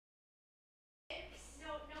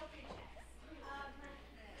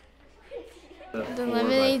The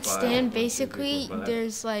lemonade stand, basically,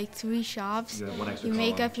 there's like 3 shops. You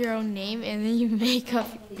make up your own name and then you make up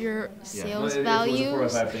your sales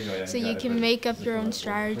values. So you can make up your own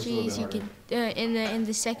strategies. You can in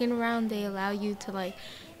the second round they allow you to like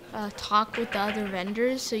talk with the other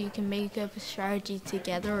vendors, so you can make up a strategy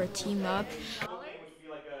together or team up.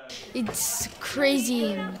 It's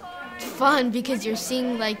crazy and fun because you're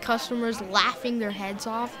seeing like customers laughing their heads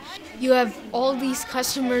off. You have all these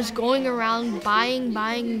customers going around buying,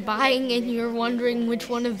 buying, buying, and you're wondering which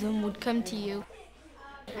one of them would come to you.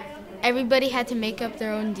 Everybody had to make up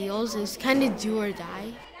their own deals. It's kind of do or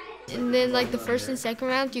die. And then like the first and second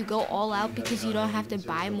round, you go all out because you don't have to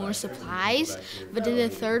buy more supplies. But in the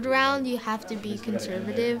third round, you have to be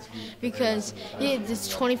conservative because it's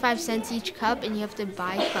 25 cents each cup and you have to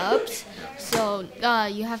buy cups. So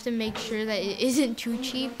you have to make sure that it isn't too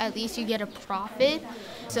cheap. At least you get a profit.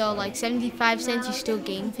 So like 75 cents, you still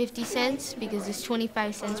gain 50 cents because it's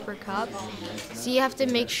 25 cents per cup. So you have to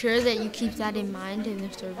make sure that you keep that in mind in the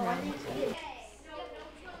third round.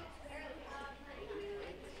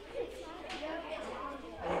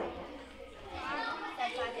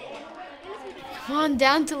 Come on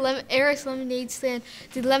down to Eric's lemonade stand.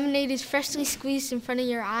 The lemonade is freshly squeezed in front of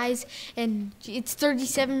your eyes, and it's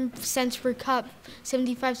 37 cents per cup,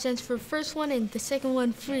 75 cents for the first one, and the second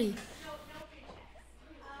one free.